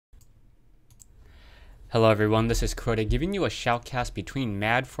Hello everyone, this is Crota giving you a shoutcast between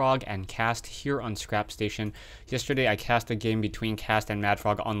MadFrog and Cast here on Scrap Station. Yesterday I cast a game between Cast and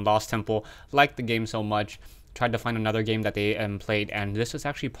MadFrog on Lost Temple, liked the game so much, tried to find another game that they played, and this is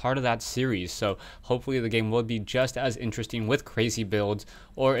actually part of that series, so hopefully the game will be just as interesting with crazy builds,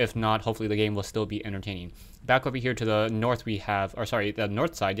 or if not, hopefully the game will still be entertaining. Back over here to the north we have, or sorry, the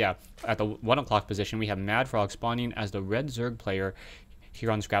north side, yeah, at the 1 o'clock position we have MadFrog spawning as the red Zerg player here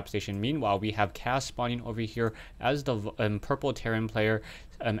on Scrap Station. Meanwhile, we have Cast spawning over here as the purple Terran player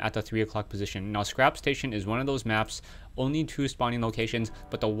at the 3 o'clock position. Now, Scrap Station is one of those maps, only 2 spawning locations,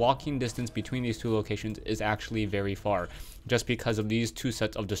 but the walking distance between these 2 locations is actually very far, just because of these 2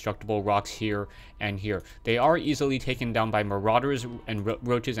 sets of destructible rocks here and here. They are easily taken down by Marauders and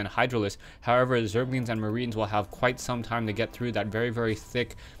Roaches and Hydralisks. However, Zerglings and Marines will have quite some time to get through that very, very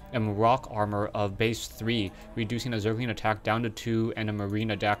thick rock armor of base 3, reducing a Zergling attack down to 2 and a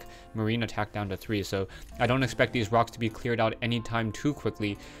Marine attack down to 3. So I don't expect these rocks to be cleared out anytime too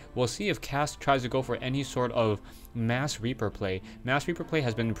quickly. We'll see if Cast tries to go for any sort of Mass Reaper play. Mass Reaper play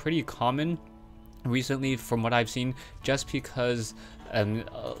has been pretty common recently from what I've seen, just because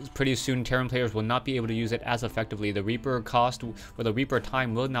pretty soon Terran players will not be able to use it as effectively. The Reaper cost or the Reaper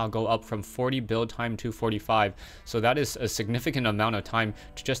time will now go up from 40 build time to 45, so that is a significant amount of time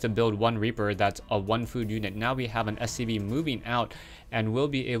just to build one Reaper that's a 1 food unit. Now we have an SCV moving out and we'll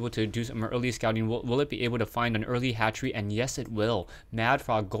be able to do some early scouting. Will it be able to find an early hatchery? And yes, it will.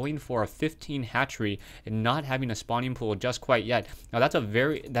 MadFrog going for a 15 hatchery and not having a spawning pool just quite yet. Now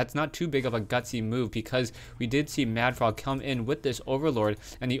that's not too big of a gutsy move, because we did see MadFrog come in with this Overlord,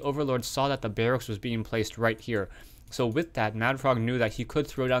 and the Overlord saw that the barracks was being placed right here. So with that, MadFrog knew that he could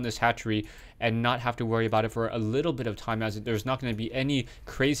throw down this hatchery and not have to worry about it for a little bit of time, as there's not going to be any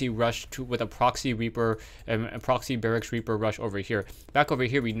crazy rush with a proxy Reaper, a proxy barracks Reaper rush over here. Back over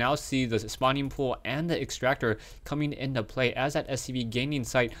here, we now see the spawning pool and the extractor coming into play. As that SCV gaining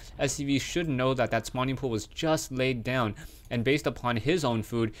sight, SCV should know that that spawning pool was just laid down, and based upon his own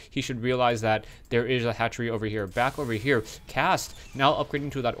food, he should realize that there is a hatchery over here. Back over here, Cast now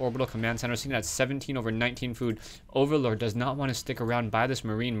upgrading to that orbital command center, sitting at 17 over 19 food. Overlord does not want to stick around by this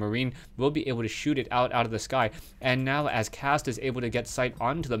Marine. Marine will be able to shoot it out of the sky. And now as Cast is able to get sight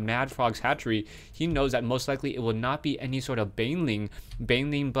onto the MadFrog's hatchery, he knows that most likely it will not be any sort of Baneling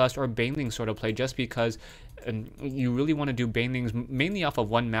bust or Baneling sort of play, just because you really want to do Banelings mainly off of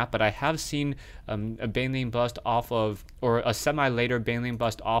one map, but I have seen a Baneling bust off of, or a semi-later Baneling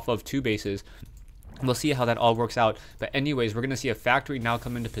bust off of 2 bases. We'll see how that all works out. But anyways, we're going to see a factory now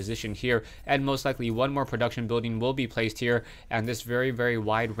come into position here, and most likely one more production building will be placed here, and this very, very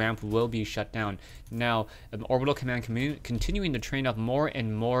wide ramp will be shut down. Now, Orbital Command continuing to train up more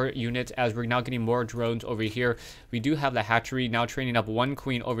and more units as we're now getting more drones over here. We do have the hatchery now training up 1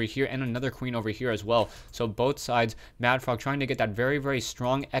 queen over here and another queen over here as well. So both sides, MadFrog trying to get that very, very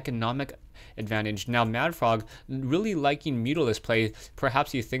strong economic advantage. Now MadFrog really liking Mutalisk play.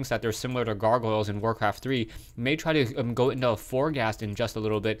 Perhaps he thinks that they're similar to gargoyles in Warcraft 3, may try to go into a 4-gast in just a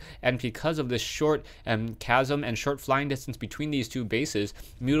little bit, and because of this short chasm and short flying distance between these 2 bases,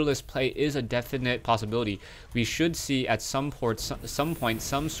 Mutalisk play is a definite possibility. We should see at some point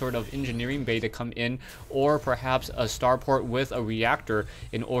some sort of engineering bay to come in, or perhaps a starport with a reactor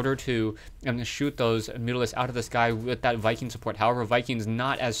in order to shoot those Mutalisks out of the sky with that Viking support. However, Viking's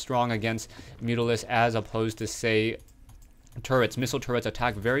not as strong against Mutalisks as opposed to, say, turrets. Missile turrets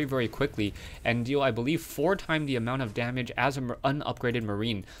attack very, very quickly and deal, I believe, 4 times the amount of damage as an unupgraded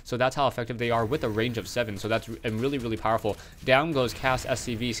Marine. So that's how effective they are with a range of 7. So that's really, really powerful. Down goes Cast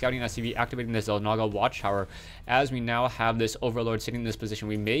SCV, scouting SCV, activating this Zelnaga Watchtower. As we now have this Overlord sitting in this position,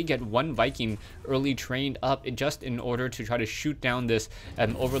 we may get 1 Viking early trained up just in order to try to shoot down this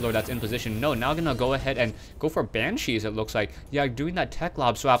Overlord that's in position. No, now gonna go ahead and go for Banshees, it looks like. Yeah, doing that Tech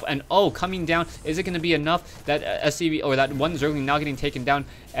Lob swap, and oh, coming down. Is it gonna be enough? That SCV, or that 1 Zergling now getting taken down,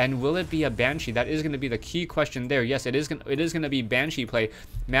 and will it be a Banshee? That is going to be the key question there. Yes, it is going to be Banshee play.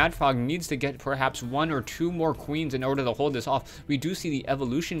 MadFrog needs to get perhaps 1 or 2 more queens in order to hold this off. We do see the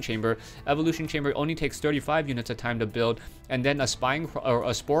Evolution Chamber. Evolution Chamber only takes 35 units of time to build, and then a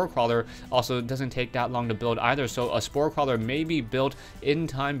Spore Crawler also doesn't take that long to build either. So a Spore Crawler may be built in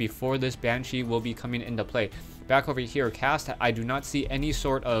time before this Banshee will be coming into play. Back over here, Cast, I do not see any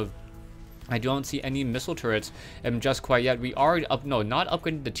sort of I don't see any missile turrets just quite yet. We are not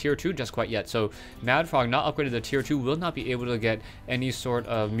upgraded to tier 2 just quite yet. So MadFrog not upgraded to tier 2 will not be able to get any sort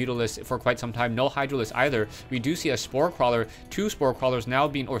of Mutalisk for quite some time. No Hydralisk either. We do see a Spore Crawler, 2 Spore Crawlers now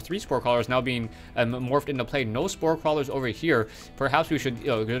being, or 3 Spore Crawlers now being morphed into play. No Spore Crawlers over here. Perhaps we should,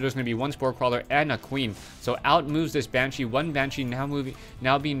 there's going to be 1 Spore Crawler and a Queen. So out moves this Banshee. 1 Banshee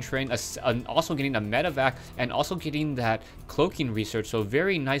now being trained, also getting a Medevac and also getting that cloaking research. So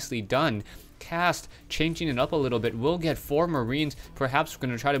very nicely done. Cast changing it up a little bit. We'll get 4 Marines. Perhaps we're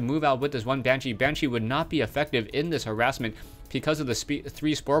going to try to move out with this 1 Banshee. Banshee would not be effective in this harassment because of the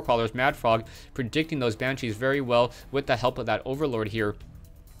 3 Spore Crawlers. MadFrog predicting those Banshees very well with the help of that Overlord here.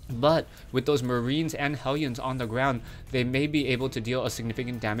 But with those Marines and Hellions on the ground, they may be able to deal a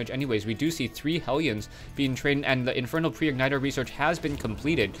significant damage anyways. We do see 3 Hellions being trained, and the Infernal Pre-Igniter research has been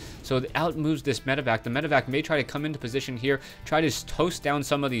completed. So it out moves this Medevac. The Medevac may try to come into position here, try to toast down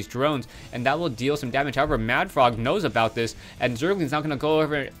some of these drones, and that will deal some damage. However, MadFrog knows about this, and Zergling's not going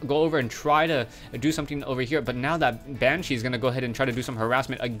to go over and try to do something over here. But now that Banshee is going to go ahead and try to do some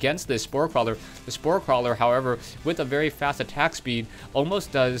harassment against this Spore Crawler. The Spore Crawler, however, with a very fast attack speed,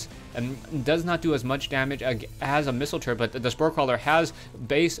 almost does not do as much damage as a missile turret, but the Spore Crawler has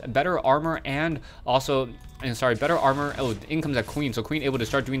better armor and also better armor. Oh, in comes a Queen, so Queen able to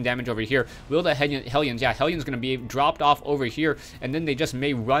start doing damage over here. Will the Hellions? Yeah, Hellions going to be dropped off over here, and then they just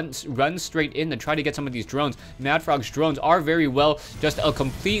may run straight in to try to get some of these drones. MadFrog's drones are very well just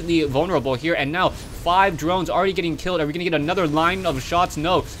completely vulnerable here, and now 5 drones already getting killed. Are we going to get another line of shots?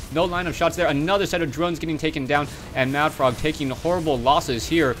 No line of shots there. Another set of drones getting taken down, and MadFrog taking horrible losses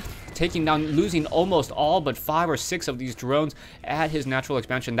here. Taking down, losing almost all but 5 or 6 of these drones at his natural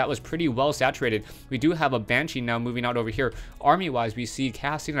expansion. That was pretty well saturated. We do have a Banshee now moving out over here. Army-wise, we see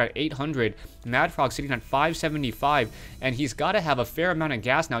Cass sitting at 800, MadFrog sitting at 575, and he's got to have a fair amount of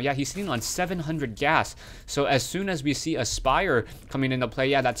gas now. Yeah, he's sitting on 700 gas. So as soon as we see a Spire coming into play,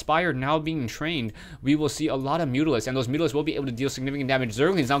 yeah, that Spire now being trained, we will see a lot of Mutalisks, and those Mutalisks will be able to deal significant damage.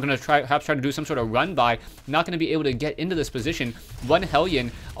 Zergling's not going to perhaps try to do some sort of run by, not going to be able to get into this position. One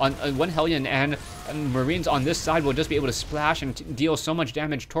Hellion and Marines on this side will just be able to splash and deal so much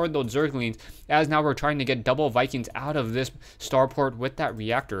damage toward those Zerglings, as now we're trying to get double Vikings out of this starport with that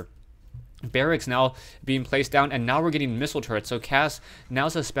reactor. Barracks now being placed down, and now we're getting missile turrets. So Cass now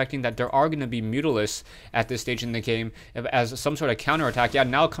suspecting that there are going to be Mutalisks at this stage in the game as some sort of counterattack. Yeah,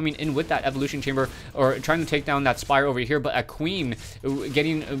 now coming in with that evolution chamber, or trying to take down that Spire over here, but a Queen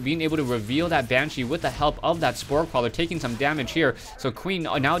being able to reveal that Banshee with the help of that Spore Crawler, taking some damage here. So Queen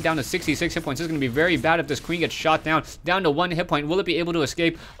now down to 66 hit points. This is going to be very bad if this Queen gets shot down to 1 hit point. Will it be able to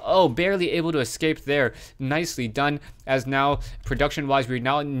escape? Oh, barely able to escape there. Nicely done, as now production wise we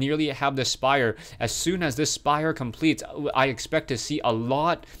now nearly have this Spire. As soon as this Spire completes, I expect to see a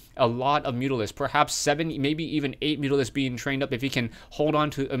lot of Mutalisks, perhaps 7, maybe even 8 Mutalisks being trained up if he can hold on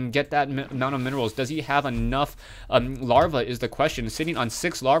to get that amount of minerals. Does he have enough larva is the question. Sitting on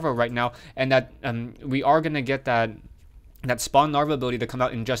 6 larva right now, and that we are going to get that spawn larva ability to come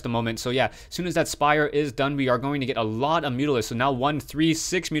out in just a moment. So yeah, as soon as that Spire is done, we are going to get a lot of Mutalisks. So now 1, 3,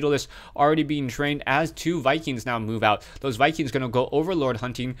 6 Mutalisks already being trained, as 2 Vikings now move out. Those Vikings going to go Overlord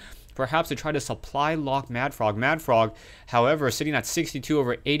hunting, perhaps to try to supply lock MadFrog. MadFrog, however, sitting at 62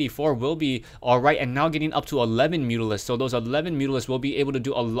 over 84 will be alright, and now getting up to 11 Mutalisks. So those 11 Mutalisks will be able to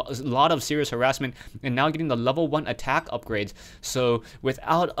do a lot of serious harassment, and now getting the level 1 attack upgrades. So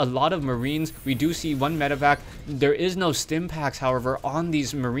without a lot of Marines, we do see 1 Medevac. There is no stim packs, however, on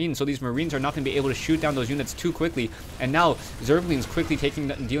these Marines, so these Marines are not going to be able to shoot down those units too quickly. And now Zergling's quickly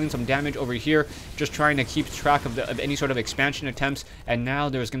dealing some damage over here, just trying to keep track of any sort of expansion attempts. And now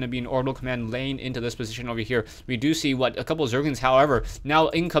there's going to be an orbital command laying into this position over here. We do see a couple of Zerglings, however. Now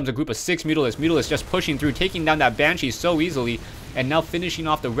in comes a group of 6 Mutalisks just pushing through, taking down that Banshee so easily, and now finishing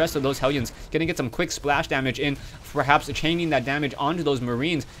off the rest of those Hellions. Gonna get some quick splash damage in, perhaps chaining that damage onto those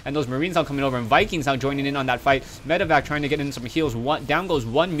Marines, and those Marines now coming over, and Vikings now joining in on that fight. Medevac trying to get in some heals. Down goes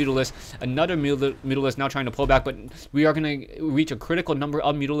 1 Mutalisk, another Mutalisk now trying to pull back, but we are gonna reach a critical number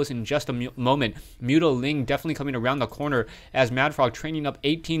of Mutalisks in just a moment. Mutaling definitely coming around the corner, as MadFrog training up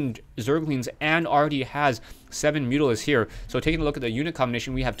 18 Zerglings and already has 7 Mutalisks here. So taking a look at the unit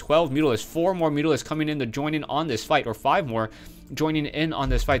combination, we have 12 Mutalisks, 4 more Mutalisks coming in to join in on this fight, or 5 more joining in on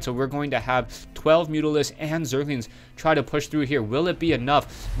this fight. So we're going to have 12 Mutalisks and Zerglings try to push through here. Will it be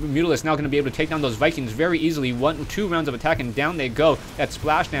enough? Mutalisks now going to be able to take down those Vikings very easily. 2 rounds of attack, and down they go. That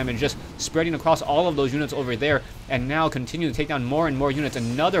splash damage just spreading across all of those units over there, and now continue to take down more and more units.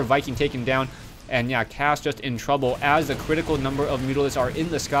 Another Viking taken down. And yeah, Cass just in trouble, as the critical number of Mutalisks are in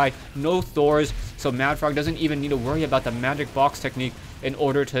the sky. No Thors, so MadFrog doesn't even need to worry about the magic box technique in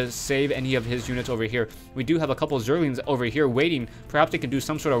order to save any of his units over here. We do have a couple Zerglings over here waiting. Perhaps they can do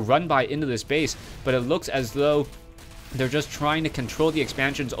some sort of run by into this base, but it looks as though they're just trying to control the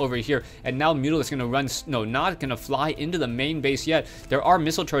expansions over here. And now Mutalisk is going to run, no, not going to fly into the main base yet. There are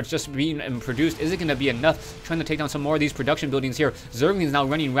missile turrets just being produced. Is it going to be enough? Trying to take down some more of these production buildings here. Zerglings now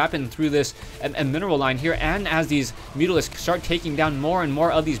running rapid through this mineral line here. And as these Mutalisks start taking down more and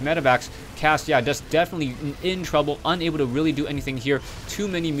more of these medevacs, Cast, yeah, just definitely in trouble, unable to really do anything here. Too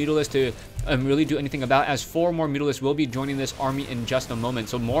many Mutalisks to really do anything about, as 4 more Mutalisks will be joining this army in just a moment.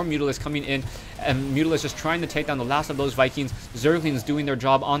 So more Mutalisks coming in, and Mutalisks just trying to take down the last of those Vikings. Zerglings doing their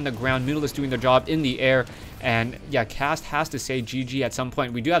job on the ground, Mutalisks doing their job in the air. And yeah, Cast has to say GG at some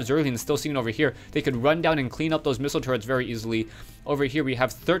point. We do have Zerglings still sitting over here. They could run down and clean up those missile turrets very easily. Over here we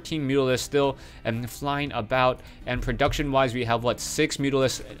have 13 Mutalisks still flying about, and production wise we have what, 6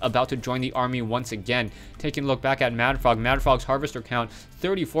 Mutalisks about to join the army once again. Taking a look back at MadFrog, MadFrog's harvester count,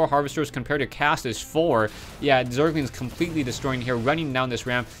 34 harvesters compared to Cast is 4. Yeah, Zerglings completely destroying here, running down this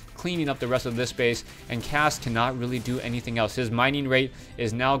ramp, cleaning up the rest of this base, and Cast cannot really do anything else. His mining rate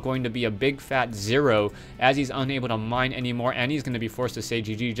is now going to be a big fat 0 as he's unable to mine anymore, and he's going to be forced to say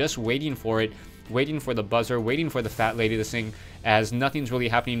GG, just waiting for it, waiting for the buzzer, waiting for the fat lady to sing, as nothing's really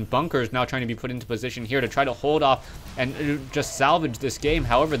happening. Bunkers now trying to be put into position here to try to hold off and just salvage this game.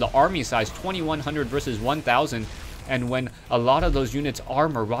 However, the army size, 2,100 versus 1,000, and when a lot of those units are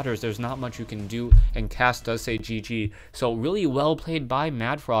Marauders, there's not much you can do, and Cast does say GG. So really well played by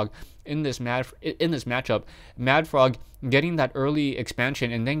MadFrog in this matchup. MadFrog getting that early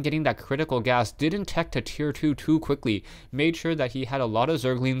expansion and then getting that critical gas, didn't tech to tier 2 too quickly, made sure that he had a lot of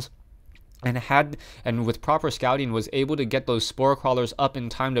Zerglings, and with proper scouting was able to get those spore crawlers up in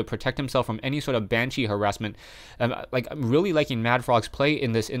time to protect himself from any sort of banshee harassment. Like, I'm really liking MadFrog's play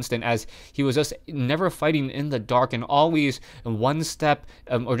in this instant, as he was just never fighting in the dark and always one step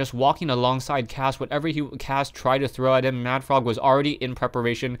or just walking alongside Cast. Whatever Cast tried to throw at him, MadFrog was already in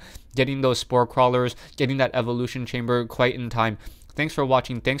preparation, getting those spore crawlers, getting that evolution chamber quite in time. Thanks for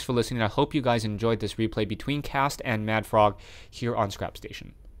watching, thanks for listening. I hope you guys enjoyed this replay between Cast and MadFrog here on Scrap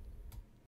Station.